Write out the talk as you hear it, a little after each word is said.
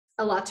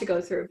a lot to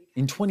go through.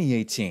 In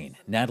 2018,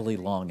 Natalie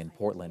Long in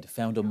Portland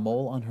found a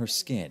mole on her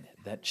skin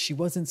that she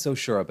wasn't so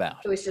sure about.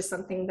 It was just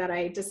something that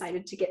I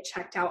decided to get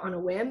checked out on a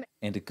whim.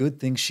 And a good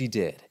thing she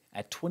did.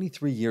 At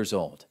 23 years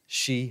old,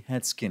 she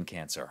had skin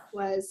cancer. It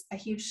was a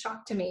huge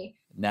shock to me.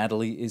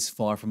 Natalie is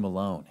far from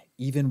alone,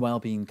 even while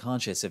being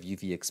conscious of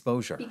UV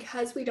exposure.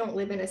 Because we don't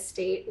live in a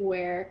state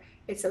where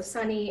it's so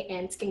sunny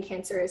and skin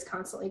cancer is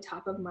constantly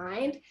top of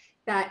mind,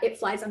 that it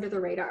flies under the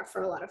radar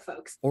for a lot of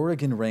folks.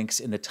 Oregon ranks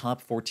in the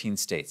top 14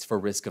 states for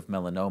risk of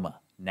melanoma.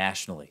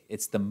 Nationally,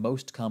 it's the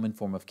most common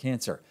form of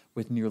cancer,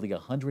 with nearly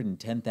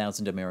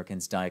 110,000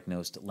 Americans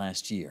diagnosed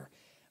last year.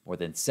 More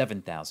than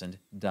 7,000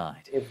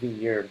 died. Every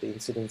year, the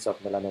incidence of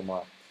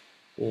melanoma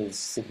is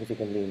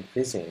significantly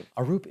increasing.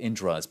 Arup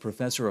Indra is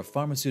professor of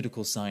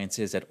pharmaceutical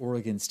sciences at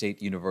Oregon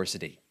State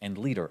University and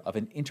leader of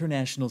an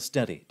international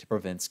study to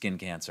prevent skin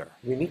cancer.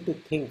 We need to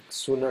think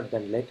sooner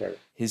than later.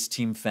 His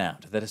team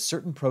found that a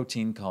certain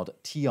protein called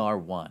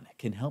TR1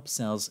 can help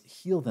cells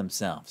heal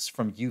themselves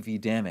from UV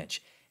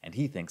damage, and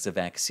he thinks a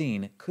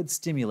vaccine could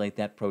stimulate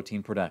that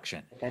protein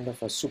production. Kind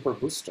of a super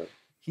booster.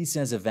 He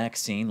says a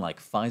vaccine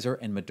like Pfizer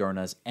and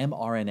Moderna's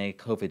mRNA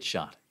COVID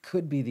shot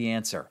could be the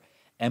answer.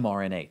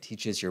 mRNA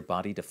teaches your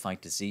body to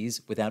fight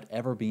disease without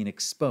ever being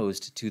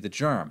exposed to the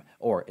germ,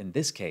 or in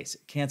this case,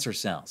 cancer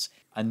cells.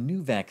 A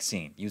new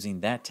vaccine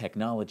using that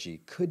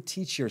technology could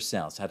teach your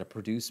cells how to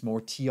produce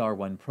more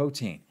TR1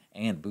 protein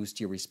and boost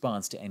your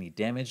response to any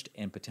damaged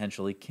and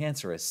potentially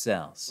cancerous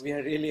cells. We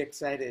are really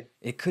excited.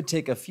 It could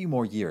take a few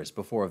more years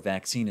before a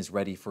vaccine is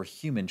ready for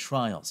human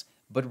trials,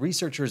 but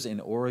researchers in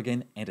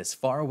Oregon and as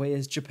far away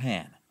as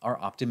Japan are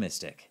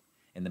optimistic.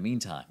 In the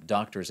meantime,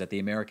 doctors at the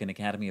American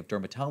Academy of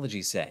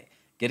Dermatology say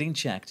getting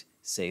checked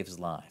saves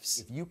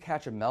lives. If you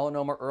catch a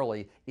melanoma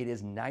early, it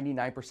is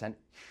 99%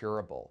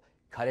 curable.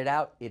 Cut it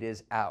out, it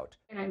is out.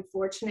 And I'm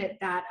fortunate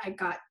that I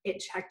got it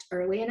checked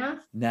early enough.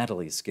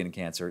 Natalie's skin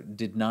cancer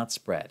did not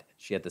spread.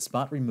 She had the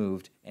spot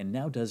removed and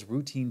now does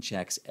routine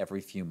checks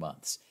every few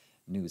months.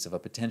 News of a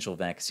potential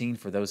vaccine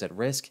for those at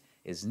risk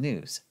is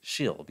news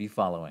she'll be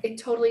following. It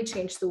totally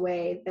changed the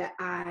way that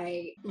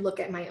I look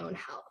at my own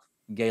health.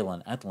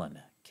 Galen Etlin,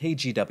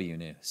 KGW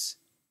News.